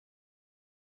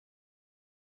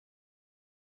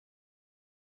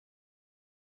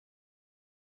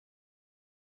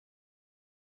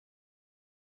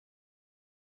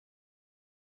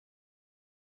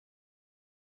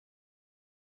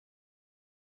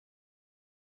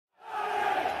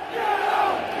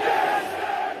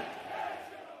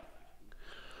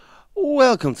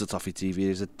Welcome to Toffee TV.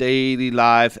 It is a daily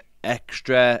live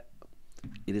extra.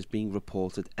 It is being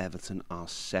reported Everton are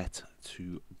set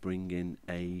to bring in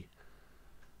a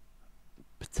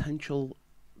potential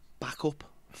backup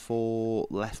for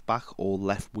left back or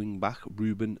left wing back,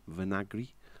 Ruben Vinagre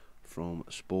from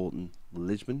Sporting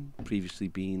Lisbon, previously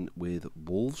been with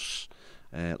Wolves.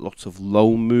 Lots of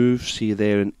loan moves here,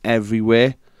 there and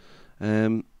everywhere.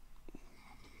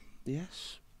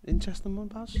 Yes, interesting one,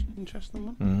 Baz. Interesting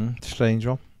one. Strange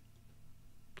one.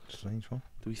 Strange one.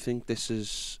 Do we think this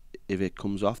is, if it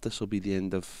comes off, this will be the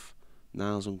end of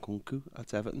Niles and Kunku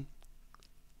at Everton?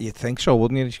 You'd think so,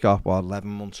 wouldn't you? He's got, 11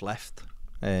 months left.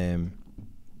 Didn't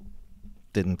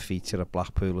feature at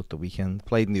Blackpool at the weekend.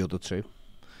 Played in the other two.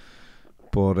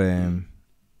 But,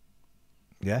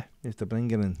 yeah, if they're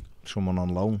bringing in someone on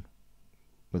loan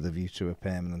with a view to a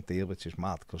permanent deal, which is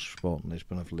mad, because Sporting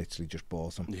Lisbon have literally just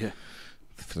bought him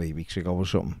 3 weeks ago or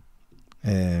something,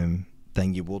 then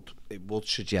it would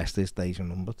suggest his days are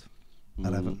numbered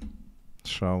at Everton.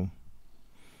 So,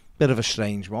 bit of a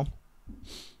strange one.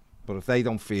 But if they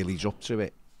don't feel he's up to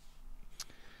it,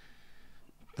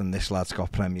 then this lad's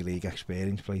got Premier League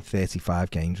experience, played 35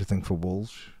 games, I think, for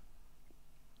Wolves.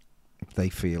 If they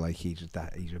feel like he's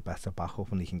a better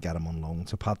backup and he can get him on loan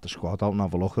to pad the squad out and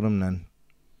have a look at him, then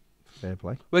fair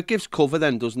play. Well, it gives cover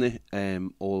then, doesn't it?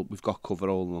 We've got cover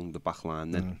all along the back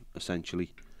line then,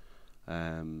 essentially.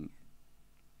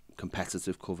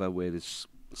 Competitive cover, whereas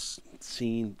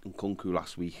seen Nkunku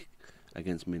last week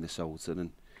against Minnesota,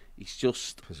 and he's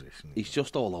just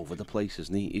all over the place,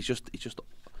 isn't he? He's just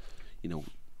you know,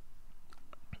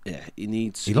 yeah,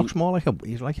 he looks more like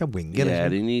he's like a winger. Yeah,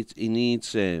 isn't he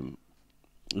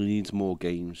needs more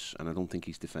games, and I don't think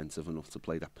he's defensive enough to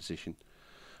play that position.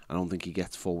 I don't think he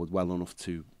gets forward well enough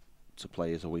to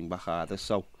play as a wing back either.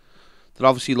 So they're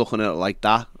obviously looking at it like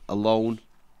that. Alone,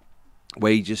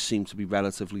 wages seem to be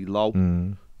relatively low,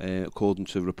 according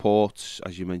to reports.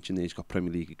 As you mentioned, he's got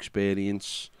Premier League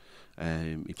experience.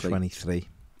 He played 23,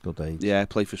 good age. Yeah,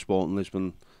 played for Sporting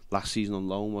Lisbon last season on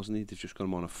loan, wasn't he? They've just got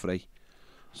him on a free,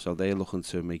 so they're looking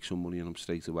to make some money on him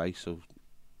straight away. So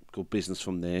good business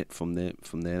from their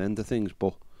end of things.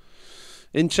 But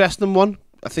interesting one.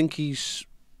 I think he's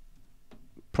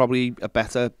probably a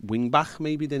better wing back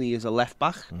maybe than he is a left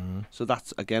back. So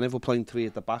that's, again, if we're playing three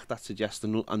at the back, that suggests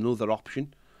another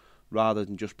option rather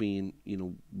than just being,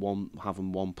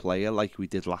 having one player like we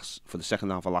did for the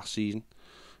second half of last season.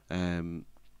 Well,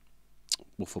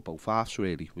 for both halves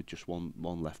really, with just one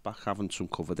left back, having some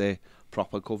cover there,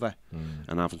 proper cover,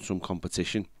 and having some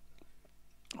competition.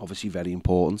 Obviously very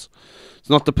important. It's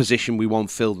not the position we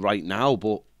want filled right now,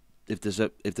 but if there's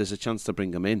a chance to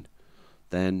bring him in,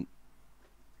 then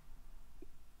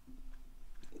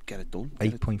get it done.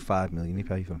 8.5 million he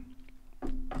paid for him.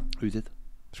 Who did?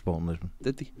 Sporting Lisbon.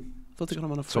 Did they? I thought they got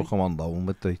him on a free. Took him on loan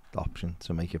with the option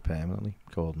to make it permanently,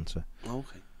 according to.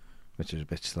 Okay. Which is a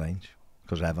bit strange,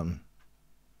 because Everton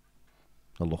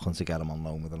are looking to get him on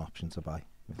loan with an option to buy.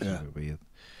 Which is a bit weird.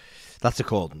 That's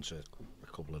according to a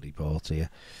couple of reports here.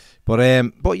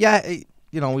 But yeah,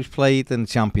 he's played in the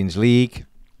Champions League.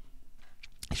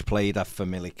 He's played at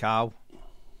Famalicão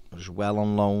as well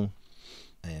on loan.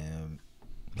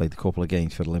 Played a couple of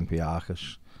games for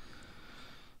Olympiacos.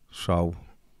 So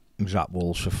he was at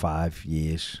Wolves for 5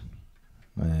 years.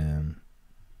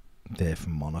 There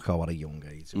from Monaco at a young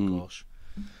age, of course,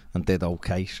 and did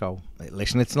okay. So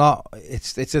listen, it's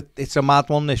a mad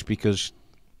one, this, because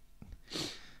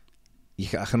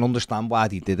I can understand why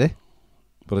he did it,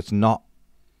 but it's not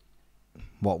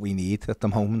what we need at the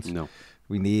moment. No,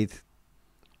 we need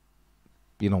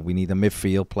a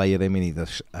midfield player in. We need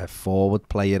a forward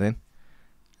player in.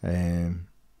 At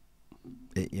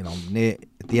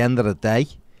the end of the day,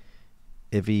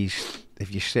 if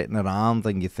you're sitting around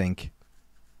and you think,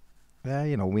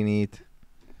 we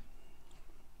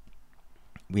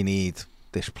need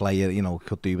this player,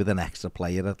 could do with an extra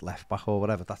player at left back or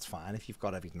whatever, that's fine if you've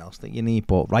got everything else that you need.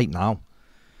 But right now,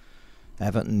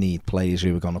 Everton need players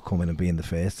who are going to come in and be in the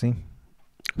first team.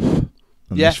 And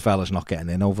this fella's not getting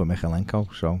in over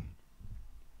Michalenko, so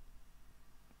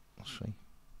we'll see.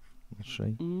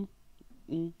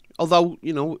 Although,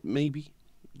 maybe,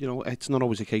 it's not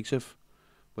always a case of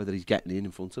whether he's getting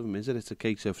in front of him, is it? It's a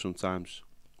case of sometimes,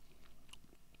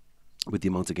 with the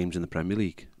amount of games in the Premier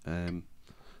League and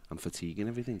fatigue and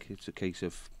everything, it's a case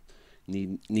of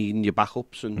needing your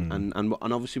backups and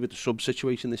obviously with the sub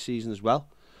situation this season as well.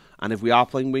 And if we are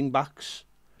playing wing backs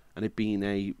and it being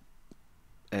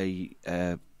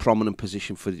a prominent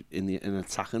position in an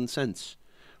attacking sense,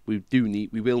 we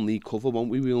will need cover, won't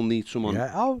we? We will need someone.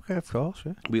 Yeah, okay, of course.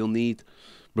 Yeah. We'll need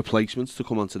replacements to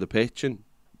come onto the pitch, and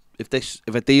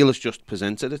if a deal has just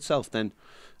presented itself, then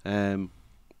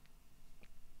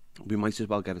we might as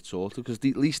well get it sorted, because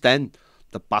at least then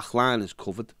the back line is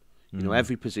covered. You know,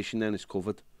 every position then is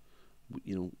covered.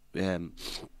 You know,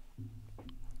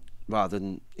 rather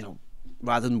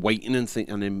than waiting and think,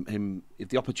 and him if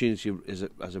the opportunity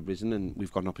has arisen and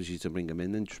we've got an opportunity to bring him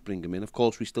in, then just bring him in. Of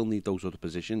course, we still need those other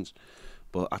positions,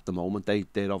 but at the moment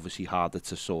they're obviously harder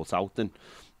to sort out than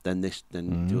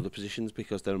the other positions,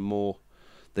 because they're more.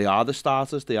 They are the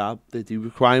starters. They do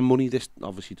require money. This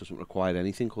obviously doesn't require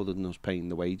anything other than us paying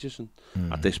the wages and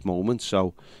at this moment.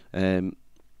 So, and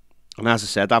as I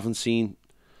said, I haven't seen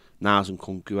Naz and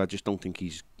Kunku. I just don't think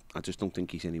he's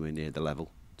anywhere near the level.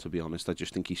 To be honest, I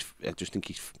just think he's a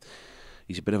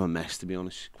bit of a mess. To be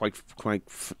honest,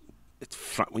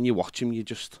 when you watch him,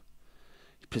 his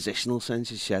positional sense,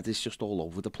 his head is just all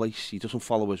over the place. He doesn't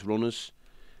follow his runners.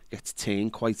 Gets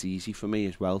turned quite easy for me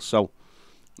as well. So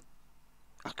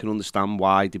I can understand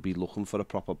why they'd be looking for a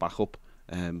proper backup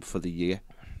for the year.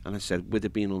 And I said, with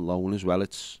it being on loan as well,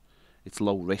 it's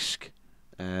low risk.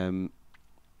 So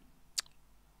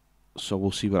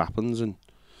we'll see what happens, and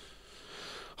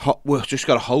we've just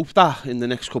got to hope that in the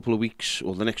next couple of weeks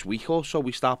or the next week or so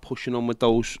we start pushing on with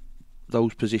those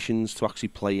positions to actually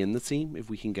play in the team, if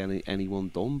we can get anyone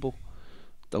done. But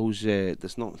those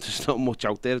there's not much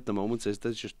out there at the moment, is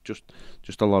there?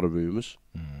 Just a lot of rumours.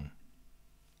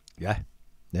 Yeah.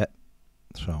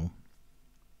 So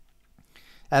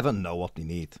Everton know what they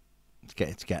need.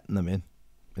 It's getting them in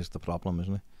is the problem,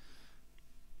 isn't it?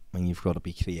 When you've got to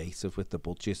be creative with the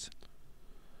budget.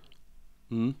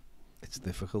 It's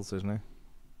difficult, isn't it?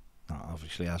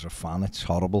 Obviously, as a fan, it's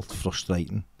horrible, it's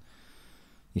frustrating.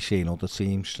 You're seeing other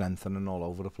teams strengthening all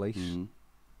over the place.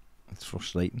 It's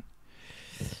frustrating.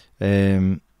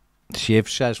 Shiv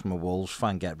says, from a Wolves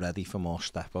fan, get ready for more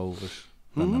step-overs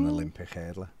than an Olympic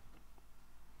hurdler.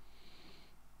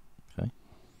 Okay.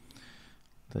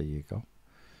 There you go.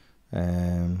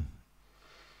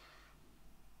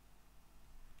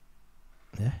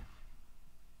 Yeah.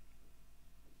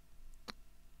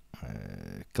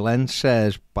 Glenn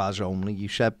says, Baz only, you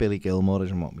said Billy Gilmour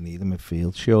isn't what we need in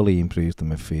midfield. Surely he improves the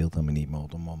midfield and we need more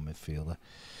than one midfielder.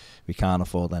 We can't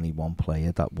afford any one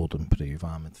player that would improve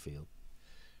our midfield.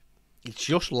 It's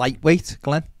just lightweight,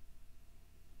 Glenn.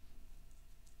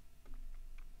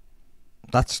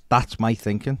 That's my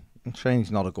thinking. I'm saying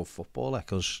he's not a good footballer,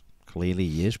 because clearly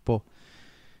he is, but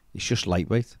he's just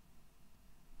lightweight.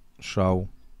 So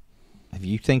if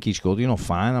you think he's good,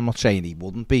 fine. I'm not saying he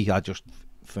wouldn't be.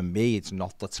 For me, it's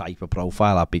not the type of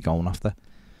profile I'd be going after.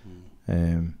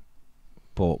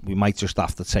 But we might just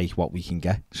have to take what we can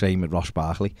get. Same with Ross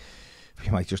Barkley.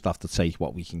 We might just have to take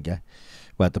what we can get,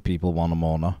 whether people want him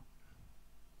or not.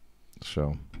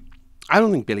 So I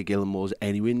don't think Billy Gilmour's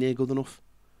anywhere near good enough.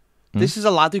 This is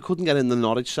a lad who couldn't get in the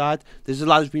Norwich side. This is a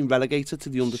lad who's been relegated to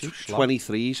the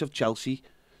under-23s of Chelsea.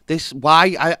 There's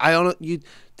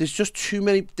just too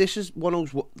many. This is one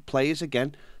of those players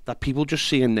again that people just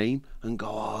see a name and go,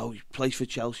 oh, he plays for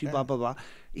Chelsea, blah blah blah.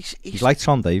 He's like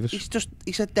Tom Davis.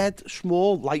 He's a dead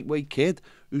small lightweight kid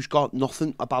who's got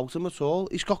nothing about him at all.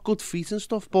 He's got good feet and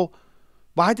stuff, but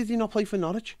why did he not play for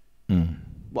Norwich?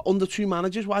 Under two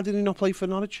managers, why did he not play for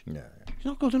Norwich? Yeah. He's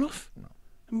not good enough. No.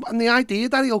 And the idea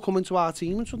that he'll come into our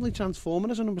team and suddenly transform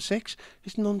it as a number 6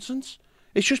 is nonsense.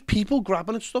 It's just people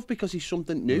grabbing at stuff because he's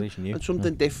something new, and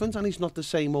something different, and he's not the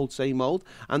same old,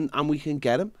 and we can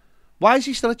get him. Why is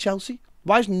he still at Chelsea?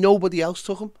 Why has nobody else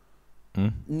took him?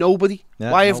 Nobody.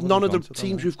 Yeah, why have none of the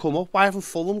teams who've come up, why haven't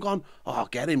Fulham gone, oh,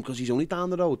 get him because he's only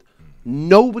down the road?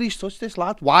 Nobody's touched this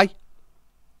lad. Why?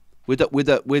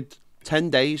 With 10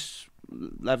 days,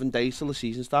 11 days till the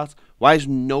season starts, why has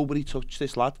nobody touched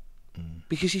this lad?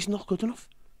 Because he's not good enough.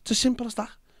 It's as simple as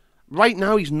that. Right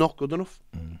now, he's not good enough.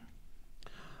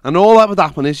 And all that would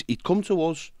happen is he'd come to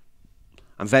us,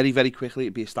 and very, very quickly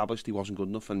it'd be established he wasn't good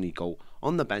enough, and he'd go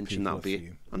on the bench, and that'd be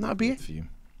it. And that'd be it.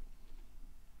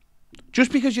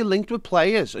 Just because you're linked with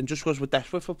players, and just because we're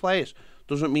desperate for players,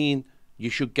 doesn't mean you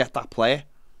should get that player.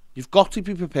 You've got to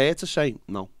be prepared to say,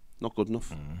 no, not good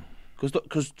enough.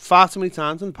 Because far too many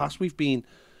times in the past we've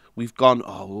gone,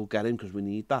 oh, we'll get him because we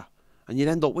need that. And you'd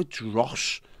end up with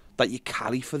dross that you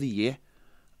carry for the year.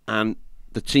 And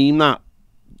the team that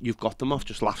you've got them off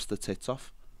just laughs the tits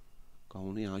off.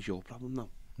 Going, yeah, it's your problem now.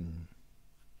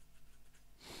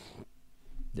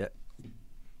 Yeah.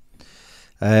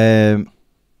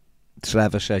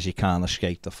 Trevor says you can't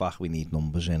escape the fact we need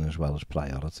numbers in as well as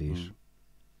priorities.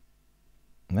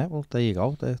 Yeah, well, there you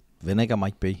go. The Vinagre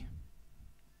might be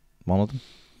one of them.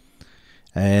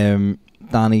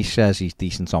 Danny says he's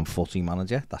decent on footy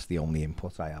manager. That's the only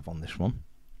input I have on this one.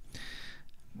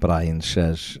 Brian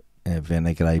says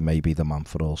Vinagre may be the man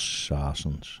for all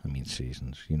seasons.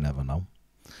 You never know.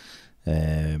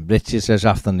 Richard says,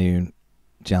 afternoon,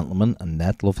 gentlemen, and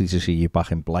Ned, lovely to see you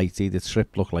back in Blighty. The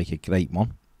trip looked like a great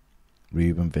one.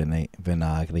 Ruben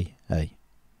Vinagre, hey,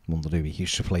 wonder who he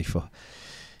used to play for.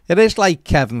 It is like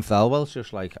Kevin Thelwell's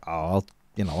just like, oh,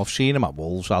 you know, I've seen him at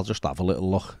Wolves, I'll just have a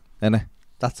little look, innit?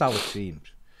 That's how it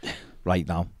seems right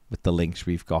now with the links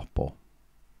we've got. But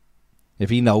if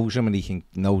he knows him and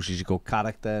knows he's a good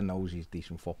character, knows he's a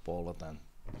decent footballer, then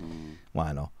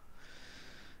why not?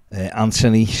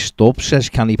 Anthony Stubbs says,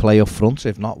 can he play up front?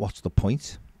 If not, what's the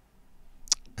point?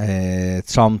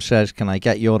 Tom says, can I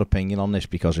get your opinion on this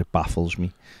because it baffles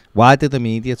me? Why did the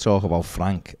media talk about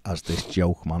Frank as this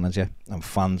joke manager and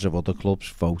fans of other clubs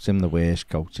vote him the worst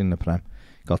coach in the Prem?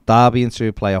 Got Derby into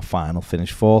a playoff final,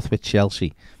 finished 4th with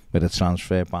Chelsea with a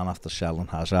transfer ban after selling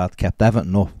Hazard, kept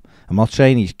Everton up. I'm not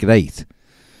saying he's great,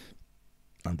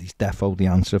 and he's defo the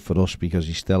answer for us because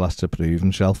he still has to prove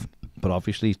himself, but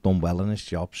obviously he's done well in his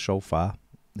job so far.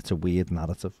 It's a weird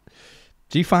narrative.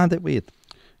 Do you find it weird?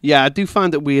 Yeah, I do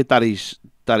find it weird that he's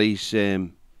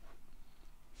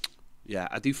yeah,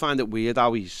 I do find it weird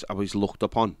how he's looked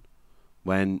upon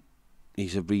when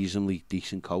he's a reasonably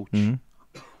decent coach.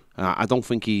 I don't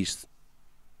think he's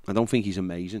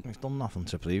amazing. He's done nothing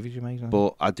to prove he's amazing.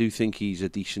 But I do think he's a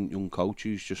decent young coach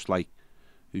who's just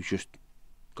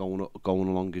going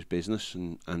along his business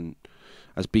and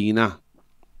has been at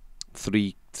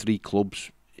three clubs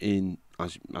in,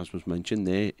 as was mentioned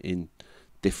there, in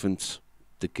different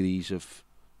degrees of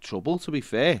trouble, to be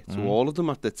fair to all of them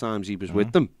at the times he was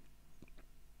with them.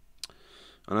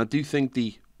 And I do think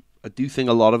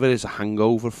a lot of it is a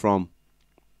hangover from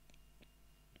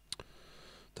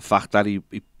the fact that he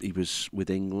was with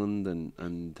England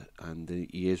and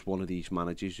he is one of these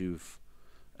managers who've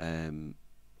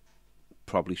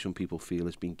probably some people feel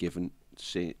has been given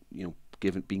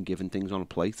things on a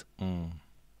plate.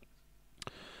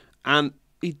 And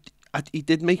he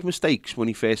did make mistakes when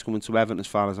he first came into Everton, as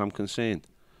far as I'm concerned.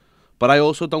 But I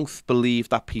also don't believe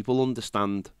that people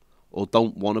understand or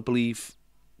don't want to believe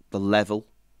the level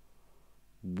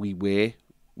we were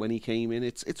when he came in.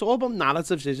 It's all about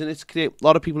narratives, isn't it? A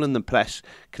lot of people in the press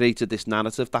created this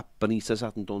narrative that Benitez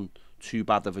hadn't done too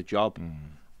bad of a job,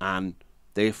 and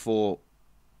therefore,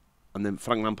 and then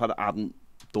Frank Lampard hadn't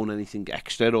done anything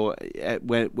extra, or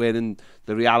wherein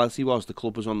the reality was the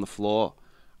club was on the floor,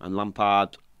 and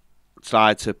Lampard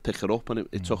tried to pick it up, and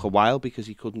it took a while because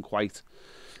he couldn't quite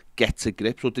get to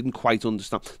grips or didn't quite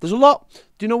understand. There's a lot.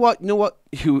 Do you know what?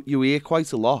 You hear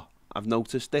quite a lot. I've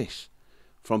noticed this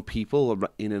from people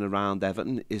in and around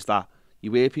Everton, is that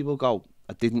you hear people go,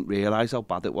 I didn't realise how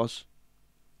bad it was.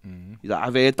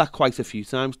 I've heard that quite a few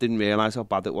times. Didn't realise how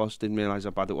bad it was. Didn't realise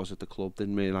how bad it was at the club.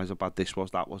 Didn't realise how bad this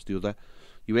was, that was, the other.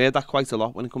 You hear that quite a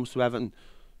lot when it comes to Everton.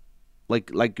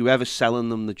 Like whoever's selling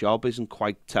them the job isn't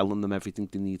quite telling them everything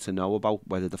they need to know about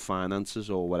whether the finances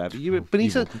or whatever.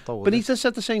 Benitez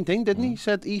said the same thing, didn't he?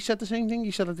 He said the same thing.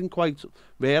 He said, I didn't quite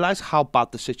realise how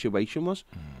bad the situation was.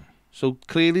 So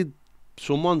clearly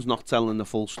someone's not telling the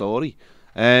full story.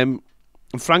 And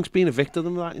Frank's been a victim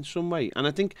of that in some way. And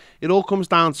I think it all comes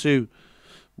down to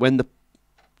when the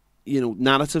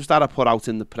narratives that are put out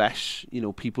in the press,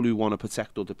 people who want to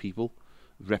protect other people,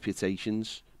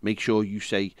 reputations. Make sure you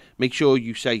say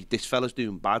this fella's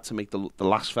doing bad to make the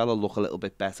last fella look a little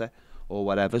bit better or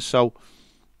whatever. So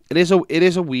it is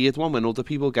a weird one when other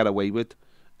people get away with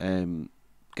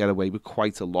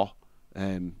quite a lot.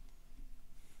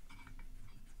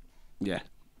 Yeah,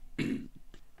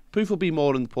 proof will be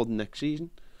more in the pudding next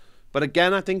season. But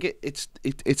again, I think it's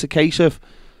a case of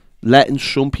letting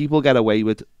some people get away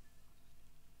with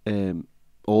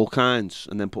all kinds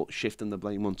and then shifting the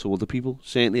blame onto other people.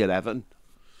 Certainly at Everton.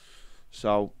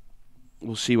 So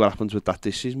we'll see what happens with that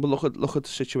this season. But look at the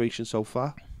situation so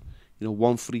far.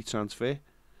 One free transfer.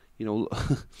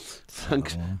 Frank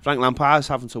Lampard's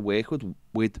having to work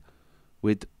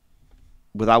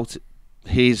without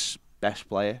his best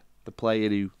player, the player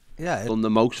who done the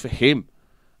most for him,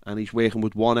 and he's working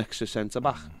with one extra centre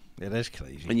back. It is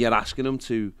crazy. And you're asking him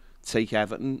to take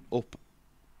Everton up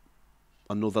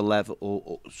another level,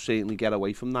 or certainly get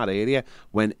away from that area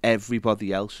when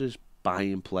everybody else is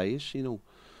buying players.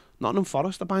 Nottingham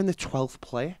Forest are buying the 12th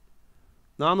player.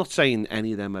 Now, I'm not saying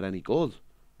any of them are any good,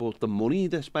 but the money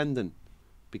they're spending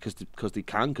because they've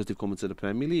come into the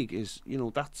Premier League is,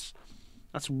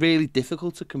 that's really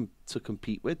difficult to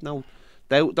compete with. Now,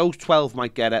 those 12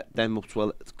 might get them up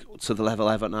to the level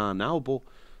Everton are now, but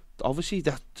obviously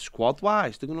that squad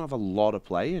wise they're going to have a lot of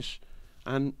players,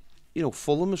 and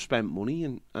Fulham have spent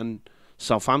money and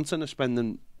Southampton are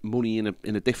spending money in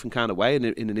a different kind of way, in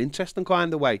an interesting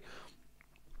kind of way.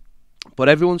 But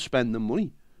everyone's spending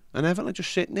money, and Everton are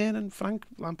just sitting there, and Frank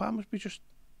Lampard must be just,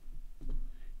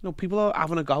 people are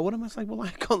having a go at him. It's like, well, I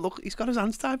can't look. He's got his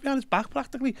hands tied behind his back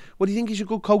practically. What do you think, he's a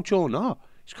good coach or not?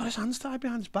 He's got his hands tied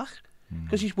behind his back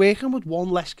because he's working with one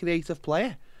less creative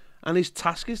player, and his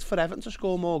task is for Everton to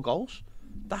score more goals.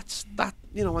 That's that,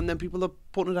 and then people are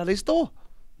putting it at his door.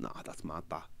 No, that's mad.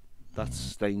 That's a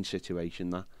strange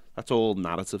situation. That's all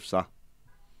narratives. That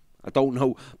I don't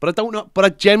know, but I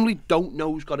generally don't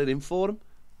know who's got it in for him.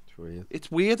 It's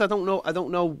weird. I don't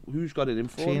know who's got it in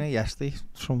for him. Seen it yesterday.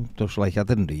 Just like, I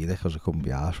didn't read it because I couldn't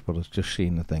be arsed, but I've just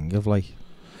seen the thing of like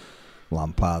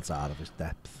Lampard's out of his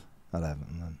depth at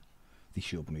Everton, and they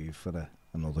should move for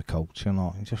another coach.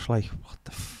 It's just like, what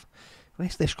the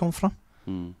where's this come from?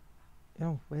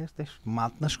 Where's this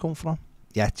madness come from?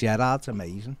 Yeah, Gerrard's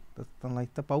amazing.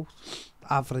 They're both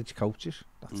average coaches.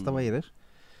 That's the way it is.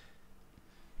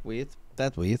 Weird.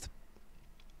 Dead weird.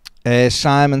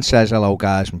 Simon says, hello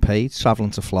guys and Paige.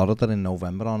 Travelling to Florida in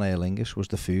November on Aer Lingus. Was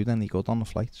the food any good on the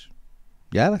flights?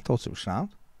 Yeah, I thought it was sound.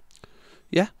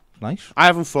 Yeah. Nice. I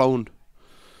haven't flown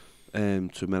to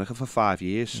America for 5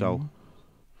 years, so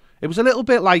it was a little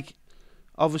bit like,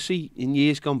 obviously in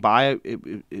years gone by,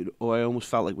 I almost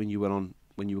felt like when you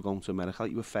were going to America,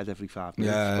 like you were fed every 5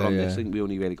 minutes. Yeah, but on this thing, we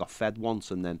only really got fed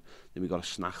once, and then we got a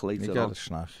snack later on. You got a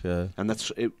snack, yeah. And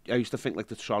I used to think like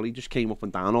the trolley just came up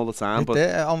and down all the time. But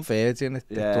on Virgin, it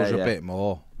does a bit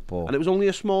more. But and it was only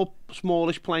a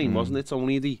smallish plane, wasn't it? It's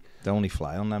only they only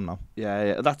fly on them now.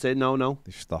 Yeah, that's it. No.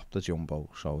 They stopped the jumbo,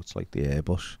 so it's like the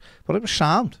Airbus. But it was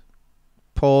sound.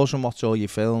 Pause and watch all your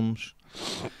films.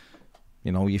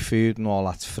 Your food and all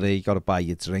that's free. You got to buy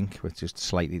your drink, which is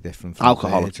slightly different from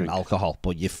alcohol,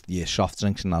 but your soft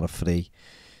drinks and that are free.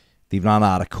 They ran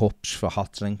out of cups for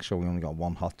hot drinks, so we only got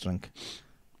one hot drink.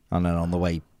 And then on the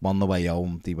way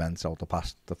home, they went out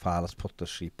the pilots put the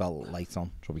seatbelt light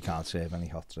on, so we can't serve any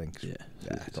hot drinks. Yeah.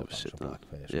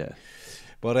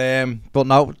 But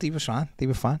no, they were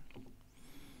fine.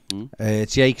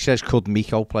 Jake says, could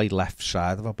Miko play left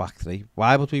side of a back three?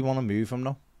 Why would we want to move him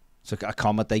now? To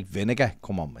accommodate Vinagre?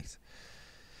 Come on, mate.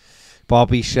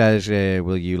 Bobby says,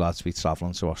 will you lads be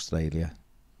travelling to Australia?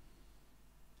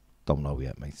 Don't know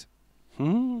yet, mate.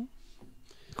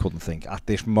 Couldn't think. At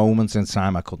this moment in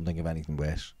time, I couldn't think of anything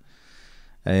worse.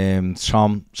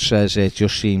 Tom says, it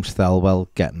just seems Thelwell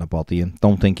getting a body in.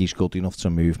 Don't think he's good enough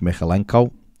to move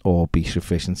Michalenko or be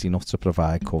sufficient enough to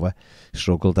provide cover.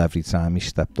 Struggled every time he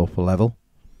stepped up a level.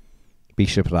 Be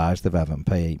surprised if Everton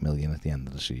pay 8 million at the end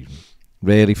of the season.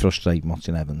 Really frustrating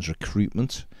watching Everton's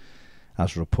recruitment,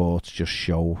 as reports just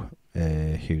show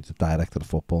who the director of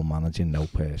football managing know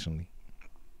personally.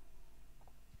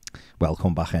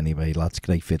 Welcome back anyway, lads.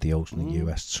 Great videos on the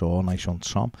US tour. Nice one,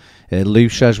 Tom. Lou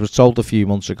says, was told a few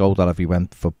months ago that if he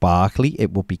went for Barkley,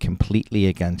 it would be completely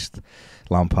against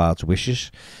Lampard's wishes.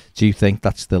 Do you think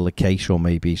that's still the case, or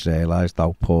maybe he's realised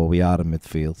how poor we are in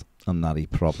midfield and that he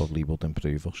probably would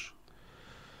improve us?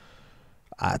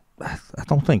 I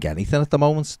don't think anything at the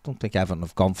moment. I don't think Everton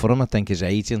have gone for him. I think his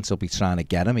agents will be trying to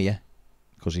get him here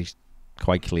because he's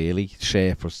quite clearly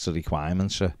surplus to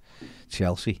requirements at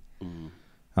Chelsea.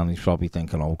 And he's probably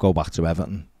thinking, oh, go back to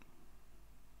Everton.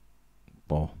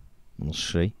 But we'll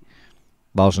see.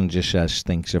 Lawson just says,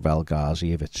 stinks of El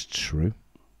Ghazi if it's true.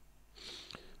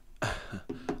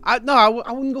 I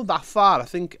wouldn't go that far. I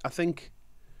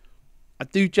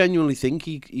do genuinely think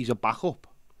he's a backup.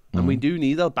 And we do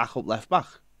need a backup left back.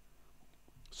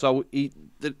 So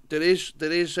there is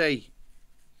a.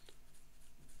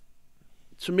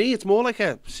 To me, it's more like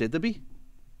a Sidibe.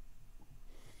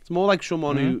 It's more like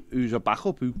someone who's a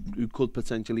backup who could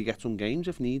potentially get some games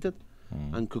if needed,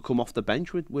 and could come off the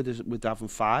bench with having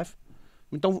 5.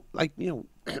 I mean,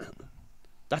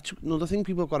 that's another thing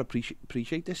people have got to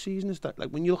appreciate this season is that, like,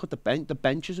 when you look at the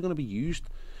benches are going to be used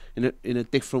in a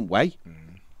different way.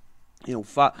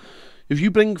 If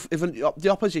the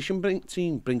opposition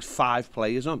team brings 5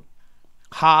 players on,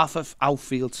 half of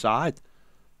outfield side,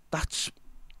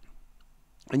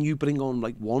 and you bring on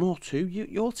like 1 or 2,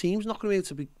 your team's not going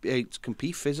to be able to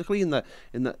compete physically in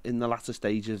the latter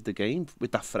stages of the game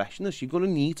with that freshness. You're going to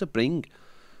need to bring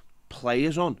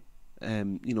players on,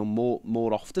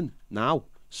 more often now.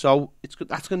 So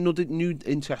that's another new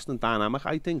interesting dynamic,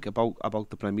 I think, about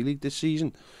the Premier League this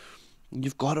season.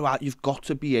 You've got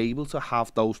to be able to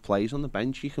have those players on the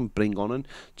bench you can bring on and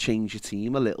change your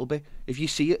team a little bit.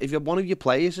 If one of your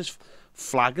players is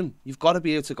flagging, you've got to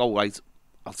be able to go, right,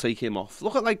 I'll take him off.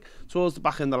 Look at, like, towards the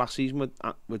back end of last season with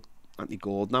Anthony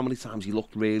Gordon, how many times he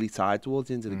looked really tired towards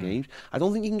the end of the games. I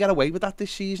don't think you can get away with that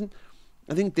this season.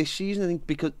 I think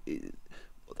because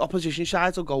opposition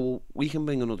sides will go, well, we can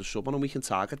bring another sub on and we can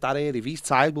target that area. If he's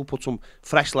tired, we'll put some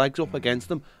fresh legs up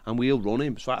against him and we'll run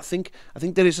him. So I think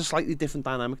there is a slightly different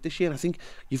dynamic this year. I think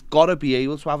you've got to be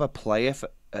able to have a player,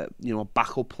 a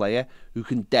backup player who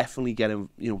can definitely get him,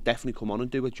 definitely come on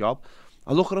and do a job.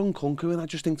 I look at Nkunku and I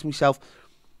just think to myself,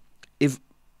 if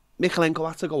Mykolenko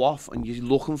had to go off and you're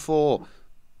looking for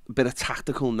a bit of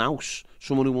tactical nous,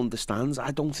 someone who understands,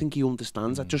 I don't think he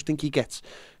understands. I just think he gets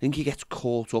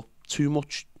caught up too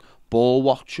much ball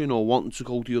watching or wanting to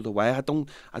go the other way. I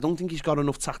don't think he's got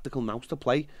enough tactical nous to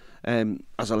play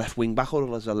as a left wing back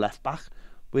or as a left back.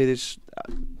 Whereas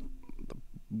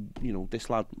this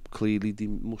lad clearly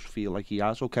must feel like he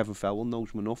has, or Kevin Fowler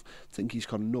knows him enough. I think he's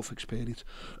got enough experience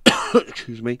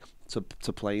excuse me,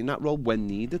 to play in that role when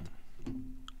needed.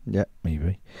 Yeah,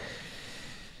 maybe.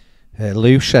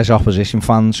 Lou says opposition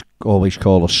fans always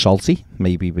call us salty.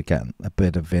 Maybe we're getting a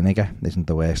bit of vinegar. Isn't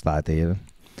the worst idea.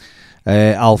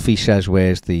 Alfie says,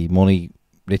 where's the money,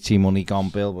 Richie money gone,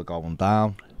 Bill? We're going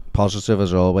down. Positive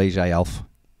as always, Alf.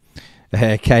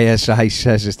 KSI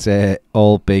says it's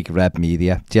all big red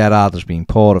media. Gerrard has been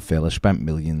poor at Villa, spent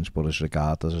millions, but is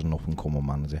regarded as an up-and-coming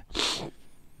manager.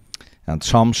 And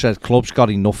Tom said clubs got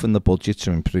enough in the budget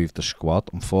to improve the squad.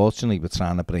 Unfortunately, we're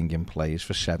trying to bring in players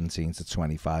for 17 to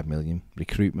 25 million.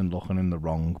 Recruitment looking in the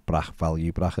wrong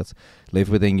value bracket. Live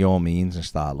within your means and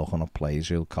start looking at players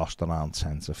who'll cost around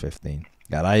 10 to 15.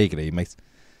 Yeah, I agree, mate.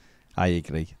 I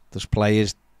agree. There's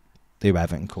players who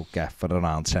Everton could get for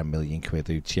around 10 million quid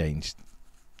who changed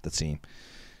the team.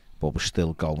 But we're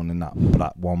still going in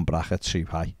that one bracket too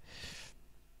high.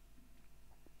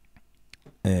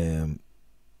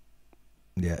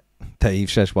 Yeah, Dave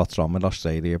says, what's wrong with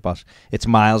Australia, boss? It's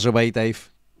miles away,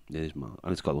 Dave. It is, man.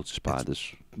 And it's got loads of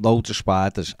spiders. Loads of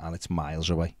spiders, and it's miles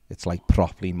away. It's like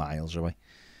properly miles away.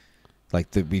 Like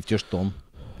we've just done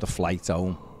the flight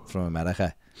home from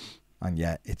America, and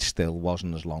yet it still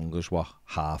wasn't as long as what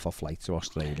half a flight to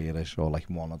Australia is, or like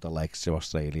one of the legs to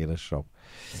Australia is. So,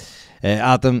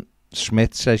 Adam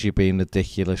Smith says you're being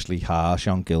ridiculously harsh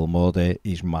on Gilmour there.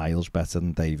 He's miles better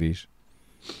than Davies.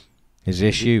 His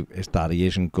issue is that he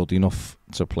isn't good enough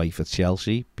to play for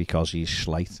Chelsea because he's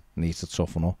slight, needs to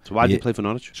toughen up. So why did he play for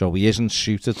Norwich? So he isn't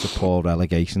suited to poor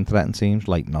relegation threatened teams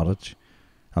like Norwich,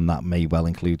 and that may well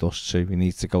include us too. He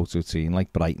needs to go to a team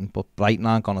like Brighton, but Brighton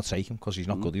aren't going to take him because he's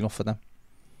not good enough for them.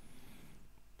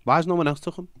 Why has no one else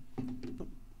took him?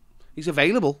 He's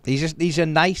available. He's a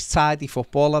nice, tidy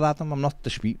footballer, Adam. I'm not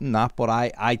disputing that, but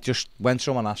I just, when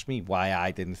someone asked me why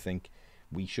I didn't think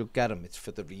we should get him, it's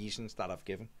for the reasons that I've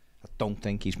given. I don't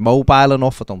think he's mobile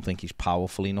enough. I don't think he's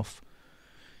powerful enough.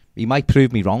 He might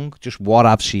prove me wrong. Just what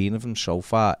I've seen of him so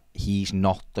far, he's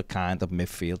not the kind of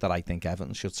midfielder I think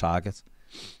Everton should target.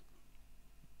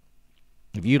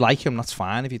 If you like him, that's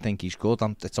fine. If you think he's good,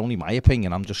 it's only my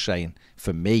opinion. I'm just saying,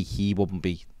 for me, he wouldn't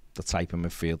be the type of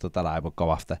midfielder that I would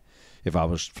go after if I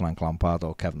was Frank Lampard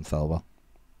or Kevin Thelwell.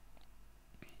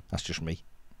 That's just me.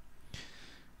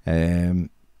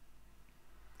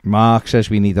 Mark says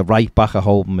we need a right back, a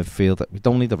holding midfielder. We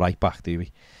don't need a right back, do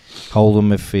we?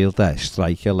 Holding midfielder,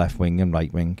 striker, left wing and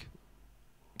right wing.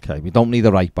 Okay, we don't need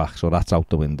a right back, so that's out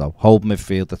the window. Holding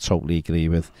midfielder, totally agree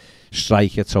with.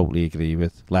 Striker, totally agree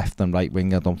with. Left and right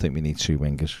wing, I don't think we need two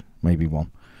wingers. Maybe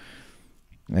one.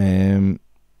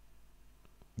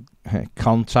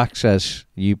 Contact says,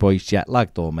 you boys jet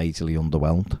lagged or majorly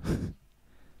underwhelmed?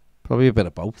 Probably a bit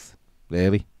of both,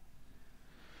 really.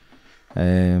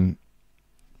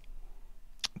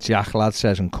 Jack Lad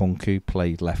says, and Nkunku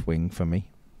played left wing for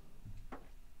me.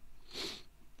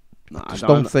 No, I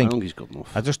don't think he's good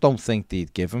enough. I just don't think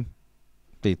they'd give him.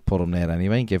 They'd put him there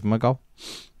anyway and give him a go.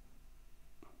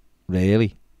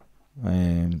 Really.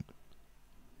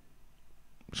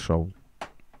 So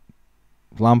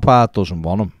Lampard doesn't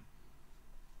want him.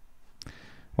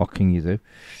 What can you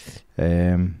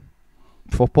do?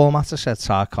 Football Matter said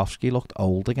Tarkowski looked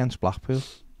old against Blackpool.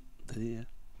 Did he? Yeah.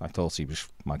 I thought he was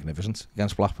magnificent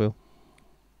against Blackpool.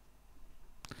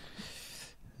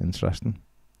 Interesting.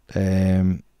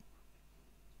 Tazul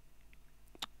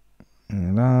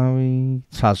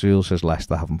says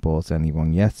Leicester haven't bought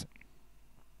anyone yet.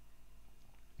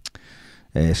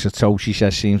 Satoshi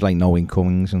says seems like no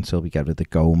incomings until we get rid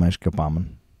of Gomez,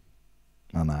 Gbamin,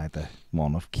 and either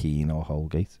one of Keane or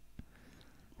Holgate.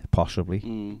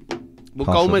 Possibly. Well,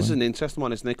 Gomez is an interesting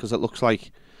one, isn't it? Because it looks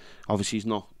like obviously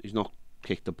he's not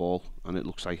kicked the ball, and it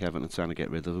looks like Everton are trying to get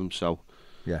rid of him. So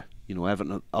yeah,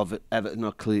 Everton are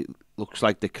looks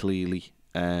like they're clearly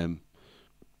doing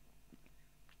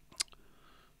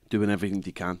everything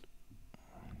they can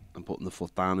and putting the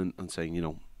foot down and saying,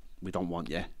 we don't want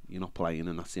you. You're not playing,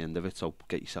 and that's the end of it. So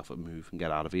get yourself a move and get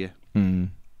out of here.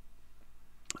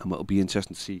 And it'll be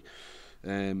interesting to see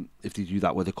if they do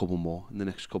that with a couple more in the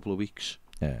next couple of weeks.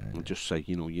 Yeah. And just say,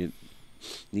 you know, you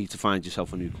need to find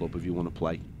yourself a new club if you want to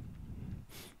play,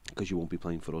 because you won't be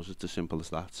playing for us. It's as simple as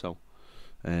that. So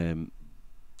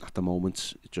at the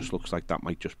moment it just looks like that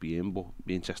might just be him, but it'll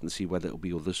be interesting to see whether it'll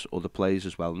be other players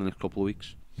as well in the next couple of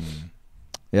weeks.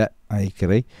 Yeah, I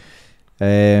agree.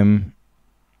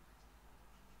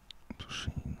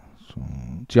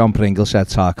 John Pringle said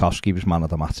Tarkowski was man of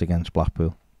the match against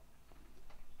Blackpool.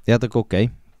 He had a good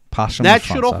game. Passion was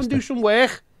fantastic. Shut up and do some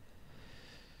work.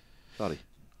 Sorry.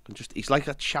 He's like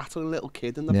a chattering little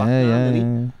kid in the background,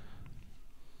 isn't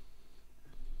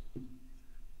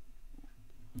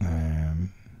he?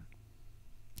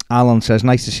 Alan says,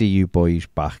 nice to see you boys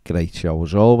back. Great show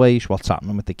as always. What's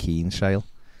happening with the Keane sale?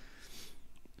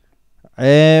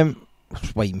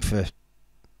 Just waiting for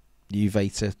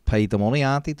Juve to pay the money,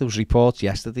 aren't they? There was reports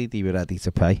yesterday they were ready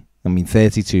to pay. I mean,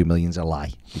 32 million's a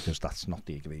lie, because that's not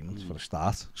the agreement for a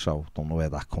start. So don't know where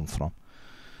that comes from.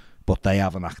 But they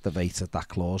haven't activated that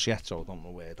clause yet, so I don't know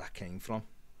where that came from.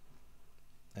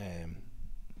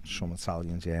 Some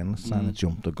Italian journalists trying to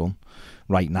jump the gun.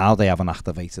 Right now, they haven't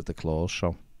activated the clause,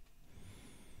 so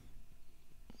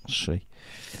we'll see.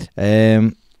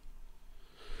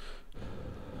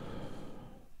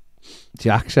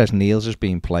 Jack says Niels has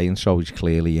been playing, so he's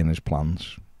clearly in his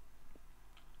plans.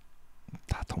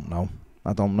 I don't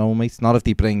know, mate. Not if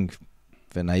they bring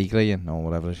Vinagre in, or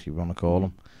whatever you want to call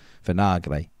him.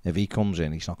 Vinagre. If he comes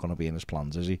in, he's not going to be in his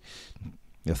plans, is he?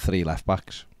 You have 3 left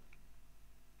backs.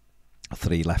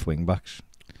 3 left wing backs.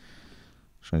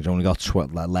 So he's only got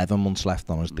 11 months left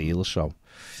on his deal, so...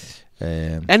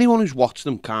 anyone who's watched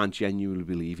him can't genuinely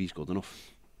believe he's good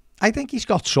enough. I think he's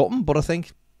got something, but I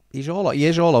think he is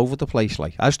all over the place.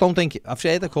 Like, I just don't think... I've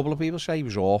heard a couple of people say he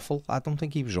was awful. I don't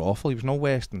think he was awful. He was no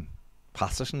worse than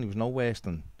Patterson. He was no worse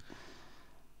than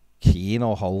Keane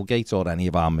or Holgate or any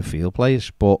of our midfield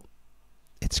players. But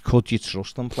it's could you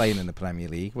trust them playing in the Premier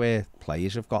League, where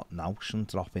players have got nous and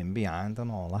drop in behind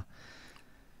and all that?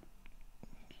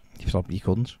 You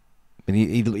couldn't. I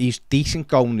mean, he's decent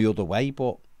going the other way,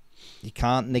 but you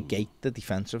can't negate the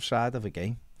defensive side of a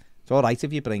game. It's all right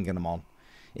if you're bringing him on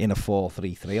in a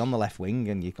 4-3-3 on the left wing,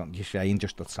 and you're saying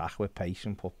just attack with pace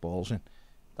and put balls in.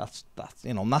 That's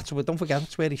you know, that's where, don't forget,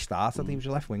 that's where he started. He was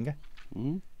a left winger.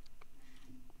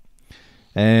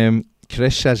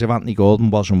 Chris says if Anthony Gordon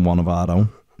wasn't one of our own,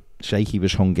 say he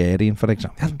was Hungarian, for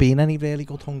example. There hasn't been any really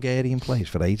good Hungarian players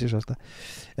for ages, has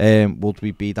there? Would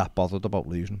we be that bothered about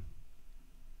losing him?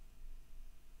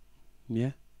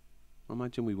 Yeah, I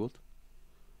imagine we would.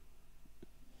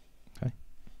 Okay.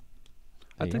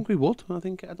 I think we would.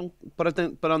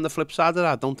 But on the flip side of that,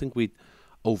 I don't think we'd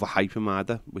overhype him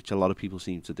either, which a lot of people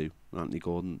seem to do. Anthony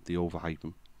Gordon, they overhype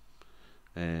him.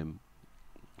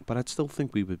 But I'd still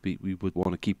think we would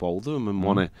want to keep hold of him and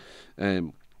want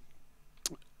to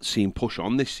see him push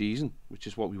on this season, which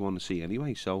is what we want to see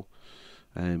anyway. So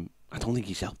I don't think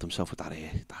he's helped himself with that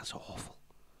hair. That's awful.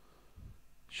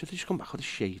 Should have just come back with a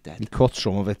shaved head. He cut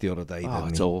some of it the other day. Oh,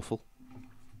 it's awful.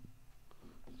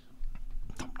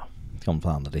 Don't know. Comes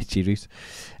down the Richie route.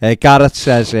 Garrett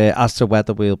says, as to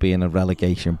whether we'll be in a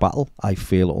relegation battle, I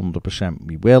feel 100%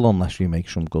 we will, unless we make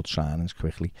some good signings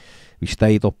quickly. We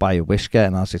stayed up by a whisker,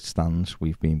 and as it stands,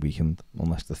 we've been weakened.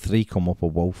 Unless the 3 come up are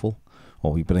woeful,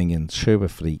 or we bring in 2 or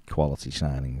 3 quality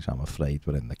signings, I'm afraid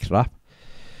we're in the crap.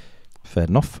 Fair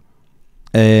enough.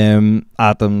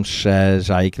 Adam says,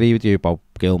 I agree with you about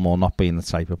Gilmour not being the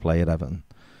type of player Everton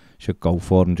should go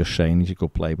for, and just saying he's a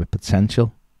good player with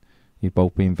potential. You've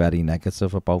both been very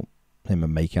negative about him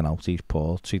and making out he's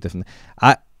poor. 2 different.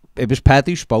 It was Ped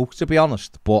who spoke, to be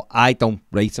honest, but I don't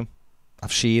rate him.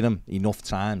 I've seen him enough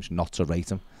times not to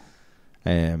rate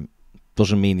him.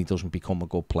 Doesn't mean he doesn't become a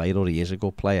good player, or he is a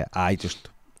good player. I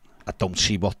don't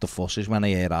see what the fuss is when I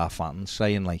hear our fans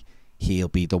saying, like, he'll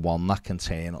be the one that can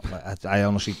turn up. I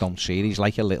honestly don't see it. He's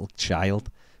like a little child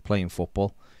playing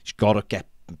football. He's got to get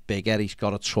bigger. He's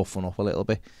got to toughen up a little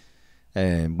bit.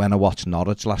 When I watched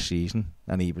Norwich last season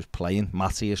and he was playing,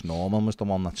 Mathew Norman was the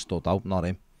one that stood out, not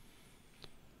him.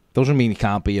 Doesn't mean he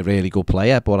can't be a really good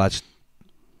player, but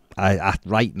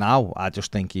right now, I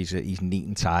just think he's neat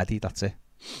and tidy. That's it.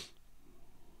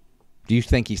 Do you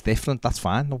think he's different? That's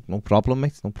fine. No problem,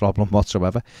 mate. No problem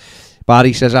whatsoever.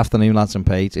 Barry says, afternoon, lads and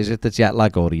Paige. Is it the jet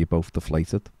lag, or are you both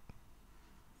deflated?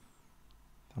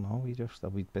 I don't know. Are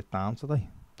we a bit down today?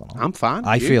 Don't know. I'm fine.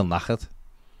 I feel knackered.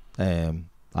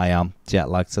 I am jet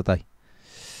lagged today.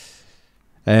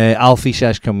 Alfie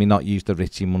says, can we not use the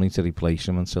Richie money to replace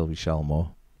him until we sell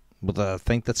more? But I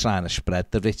think they're trying to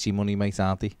spread the Richie money, mate,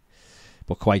 aren't they?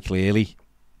 But quite clearly,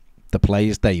 the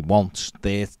players they want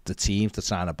the teams they're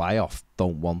trying to buy off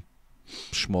don't want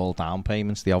small down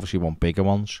payments. They obviously want bigger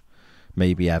ones.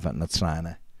 Maybe Everton are trying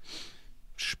to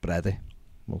spread it.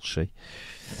 We'll see.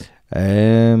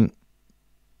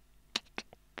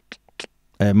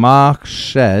 Mark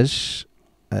says,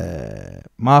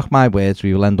 mark my words,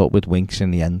 we will end up with Winks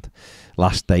in the end.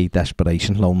 Last day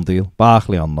desperation loan deal.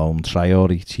 Barkley on loan.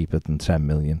 Traore cheaper than 10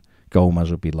 million.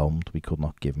 Gomez would be loaned. We could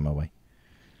not give him away.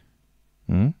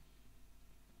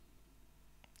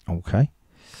 Okay.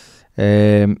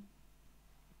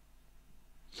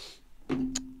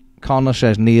 Connor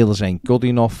says Niels ain't good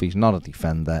enough. He's not a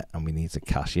defender and we need to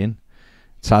cash in.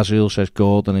 Tazul says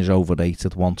Gordon is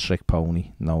overrated. One trick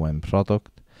pony. No end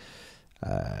product.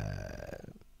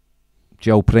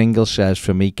 Joe Pringle says,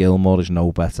 for me, Gilmore is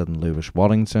no better than Lewis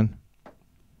Warrington.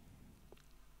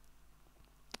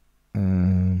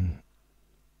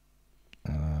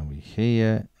 We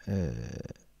here.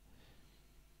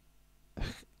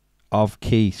 Of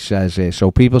Keith says,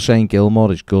 so people saying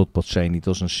Gilmore is good, but saying he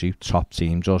doesn't suit top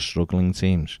teams or struggling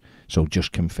teams. So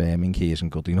just confirming he isn't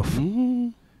good enough.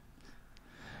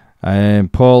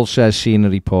 Paul says, seen a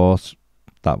report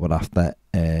that we're after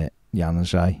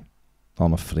Januzaj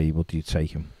on a free. Would you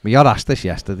take him? We got asked this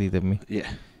yesterday, didn't we?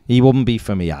 Yeah. He wouldn't be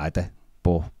for me either,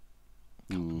 but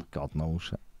God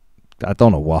knows. I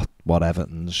don't know what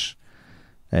Everton's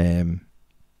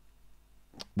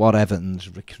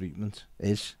recruitment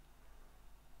is.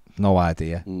 No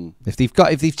idea. If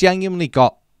they've genuinely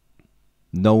got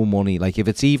no money, like if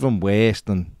it's even worse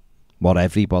than what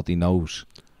everybody knows,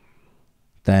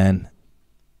 then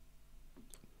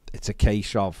it's a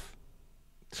case of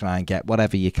try and get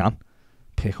whatever you can,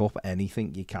 pick up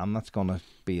anything you can that's going to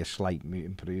be a slight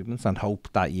improvement, and hope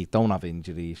that you don't have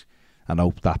injuries, and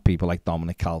hope that people like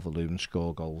Dominic Calvert-Lewin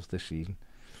score goals this season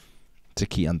to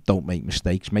keep, and don't make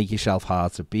mistakes, make yourself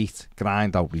hard to beat,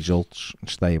 grind out results and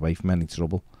stay away from any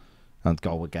trouble and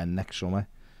go again next summer.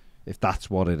 If that's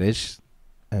what it is,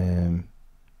 I'm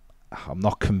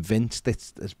not convinced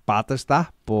it's as bad as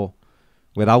that, but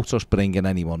without us bringing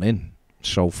anyone in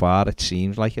so far, it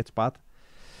seems like it's bad.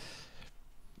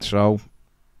 So,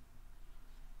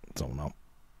 don't know.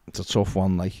 It's a tough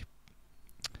one, like.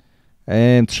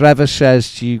 Trevor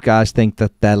says, do you guys think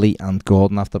that Dele and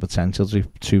Gordon have the potential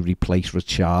to replace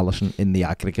Richarlison in the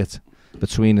aggregate?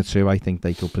 Between the two, I think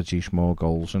they could produce more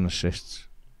goals and assists.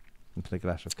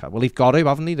 Aggressive. Well, they've got to,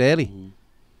 haven't they, really?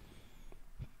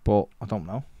 But I don't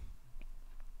know.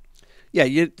 Yeah,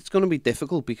 it's going to be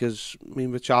difficult because, I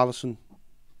mean, Richarlison,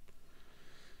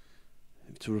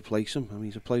 to replace him, I mean,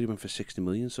 he's a player who went for 60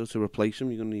 million, so to replace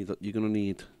him, you're going to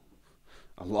need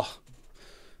a lot.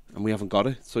 And we haven't got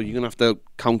it, so you're going to have to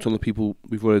count on the people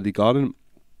we've already got. And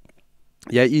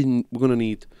yeah, we're going to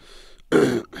need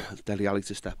Dele Alli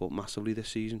to step up massively this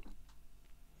season.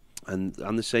 And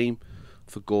the same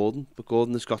for Gordon. But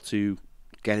Gordon has got to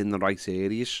get in the right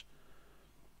areas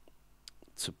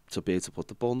to be able to put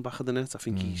the ball in the back of the net. I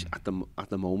think he's at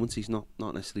the moment he's not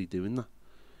necessarily doing that.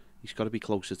 He's got to be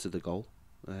closer to the goal.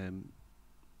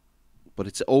 But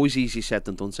it's always easier said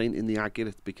than done saying in the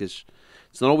aggregate, because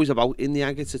it's not always about in the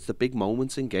aggregate, it's the big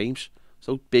moments in games.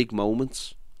 So big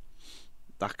moments,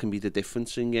 that can be the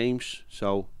difference in games.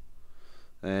 So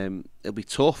it'll be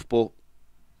tough, but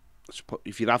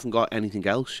if you haven't got anything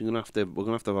else, we're gonna have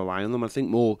to rely on them. I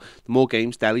think the more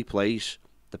games Dele plays,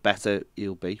 the better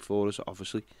he'll be for us,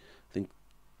 obviously. I think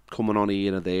coming on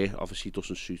here and there obviously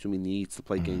doesn't suit him. He needs to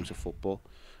play games of football.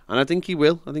 And I think he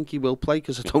will. I think he will play,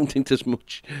 because I don't think there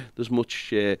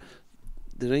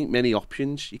ain't many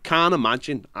options. I can't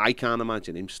imagine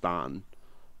him starting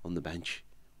on the bench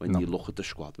when you look at the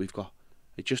squad we've got.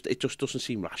 It just doesn't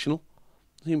seem rational.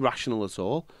 It doesn't seem rational at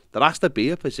all. There has to be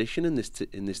a position in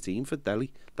this team for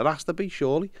Dele. There has to be,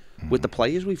 surely, with the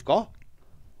players we've got.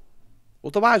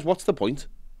 Otherwise, what's the point?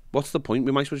 What's the point?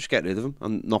 We might as well just get rid of him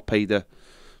and not pay the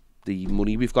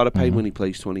money we've got to pay when he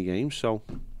plays 20 games. So.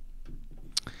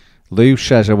 Lou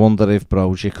says, I wonder if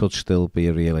Brozier could still be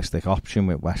a realistic option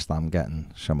with West Ham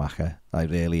getting Schumacher. I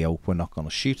really hope we're not going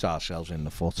to shoot ourselves in the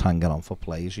foot hanging on for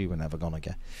players who we're never going to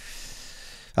get.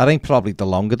 I think probably the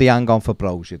longer they hang on for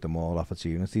Brozier, the more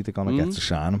opportunity they're going to get to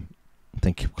sign him. I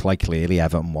think quite clearly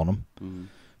Everton want him.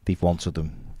 They've wanted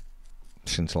him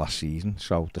since last season,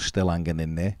 so they're still hanging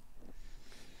in there.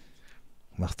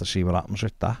 We'll have to see what happens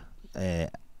with that.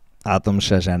 Adam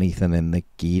says, anything in the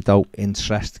Guido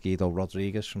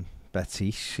Rodriguez from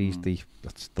Betis.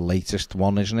 That's the latest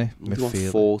one, isn't it? We want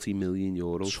 €40 million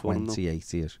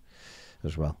 28 years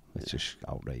as well, which is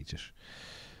outrageous.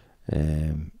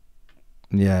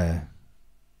 Yeah.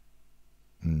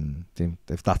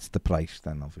 If that's the price,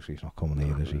 then obviously he's not coming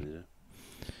here, is he?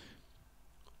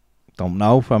 don't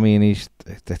know. I mean,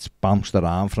 it's bounced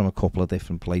around from a couple of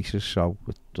different places, so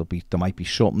there might be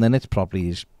something in it.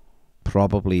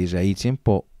 Probably his agent,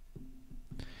 but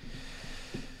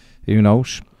who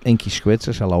knows? Inky Squid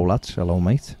says, hello lads, hello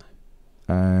mate.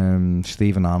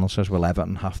 Stephen Arnold says, will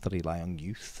Everton have to rely on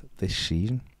youth this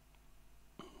season?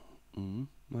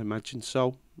 I imagine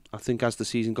so. I think as the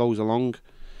season goes along,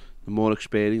 the more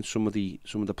experience some of the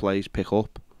players pick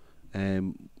up,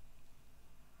 the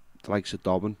likes of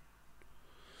Dobbin,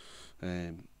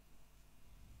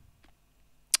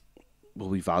 will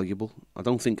be valuable. I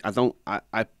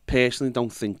personally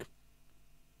don't think.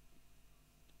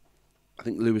 I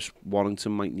think Lewis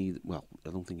Warrington might need. Well, I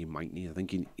don't think he might need. I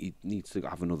think he needs to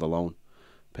have another loan,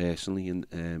 personally, and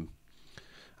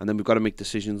then we've got to make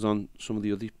decisions on some of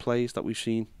the other players that we've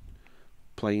seen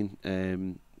playing,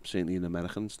 certainly in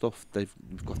American stuff.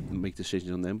 We've got to make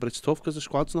decisions on them, but it's tough because the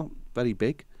squad's not very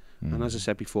big, and as I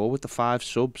said before, with the 5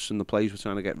 subs and the players we're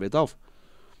trying to get rid of,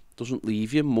 doesn't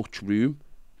leave you much room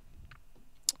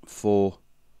for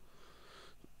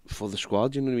the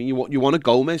squad. You know what I mean? You want a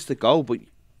Gomez to go, but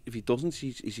if he doesn't,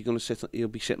 is he going to sit? He'll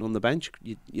be sitting on the bench.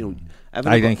 You know,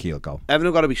 I think he'll go. Everton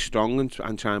have got to be strong and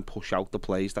try and push out the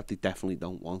players that they definitely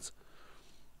don't want.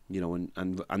 You know,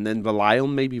 and then rely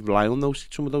on those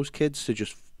some of those kids to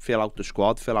just fill out the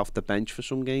squad, fill out the bench for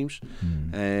some games,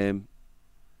 and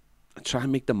try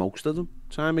and make the most of them.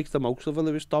 Try and make the most of a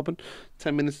Lewis Dobbin.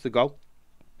 10 minutes to go.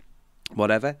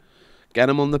 Whatever. Get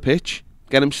him on the pitch.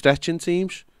 Get him stretching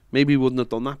teams. Maybe we wouldn't have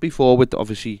done that before with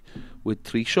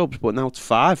 3 subs, but now it's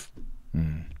 5.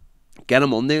 Get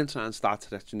him on there and try and start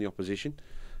stretching the opposition.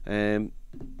 Yeah.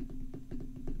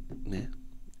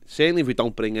 Certainly if we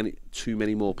don't bring too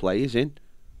many more players in.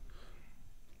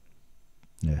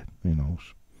 Yeah, who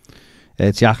knows?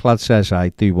 Jack Lad says, I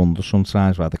do wonder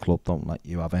sometimes why the club don't let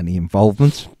you have any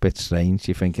involvement. Bit strange.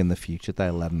 You think in the future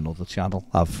they'll let another channel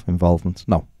have involvement?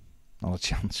 No, not a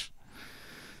chance.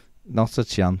 Not a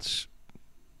chance.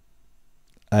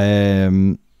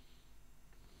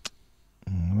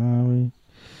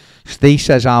 Steve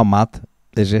says, how mad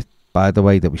is it, by the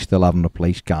way, that we still haven't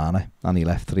replaced Garner and he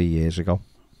left 3 years ago?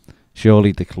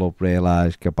 Surely the club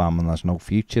realise Gabamon has no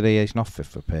future here. He's not fit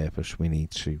for purpose. We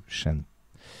need to send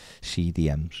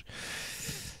CDMs.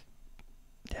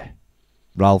 Yeah.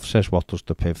 Ralph says, what does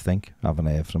the Piv think? I haven't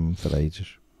heard from him for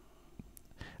ages.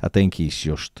 I think the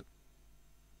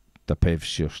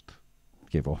Piv's just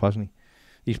give up, hasn't he?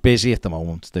 He's busy at the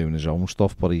moment doing his own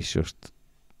stuff, but he's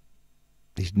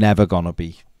never going to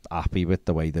be happy with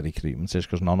the way the recruitment is,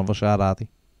 because none of us are he?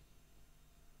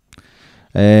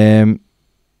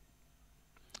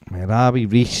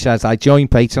 Reece says, I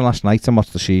joined Peyton last night and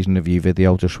watched the season review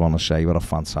video. Just want to say what a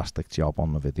fantastic job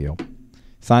on the video.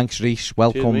 Thanks, Reece.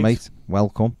 Welcome, cheers, mate.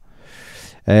 Welcome.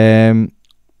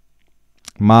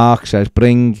 Mark says,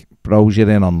 bring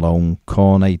Brozier in on loan,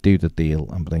 Cornet do the deal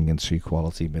and bring in 2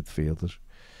 quality midfielders.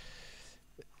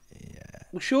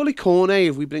 Well, surely Cornet,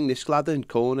 if we bring this lad in,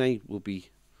 Cornet will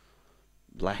be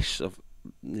less of,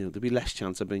 there'll be less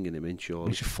chance of bringing him in,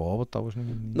 surely. He's a forward though, isn't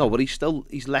he? No, but he's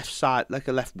left side, like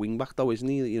a left wing back though, isn't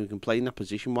he? You can play in that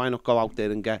position. Why not go out there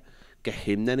and get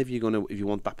him then if you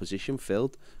want that position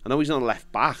filled? I know he's not a left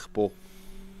back, but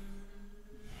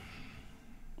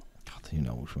God, who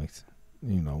knows, mate?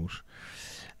 Who knows?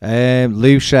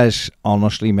 Lou says,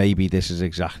 honestly, maybe this is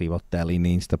exactly what Delhi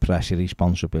needs, the pressure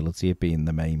responsibility of being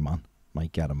the main man.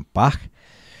 Might get him back.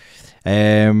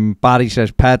 Barry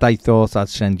says, Ped, I thought I'd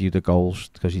send you the goals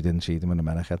because you didn't see them in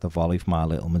America. The volley from our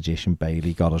little magician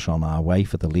Bailey got us on our way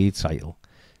for the lead title.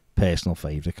 Personal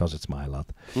favourite because it's my lad.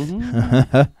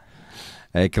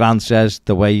 Grant says,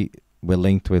 the way we're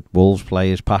linked with Wolves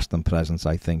players, past and present,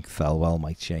 I think Thelwell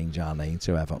might change our name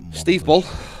to Everton. Steve Bull.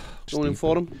 Going in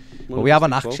for him. But we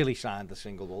haven't actually signed a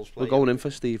single Wolves player. We're going in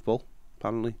for Steve Bull,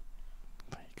 apparently.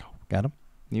 There you go. Get him.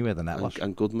 Knew where the net was.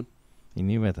 And Goodman. He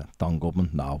knew where the Don Goodman.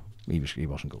 No, he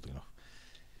wasn't good enough.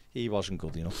 He wasn't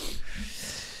good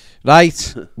enough.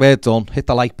 Right, we're done. Hit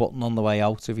the like button on the way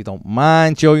out if you don't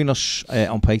mind. Join us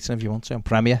on Patreon if you want to, on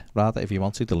Premier rather if you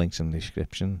want to. The link's in the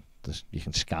description. You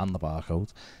can scan the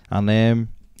barcode and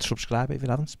subscribe if you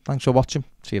haven't. Thanks for watching.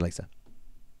 See you later.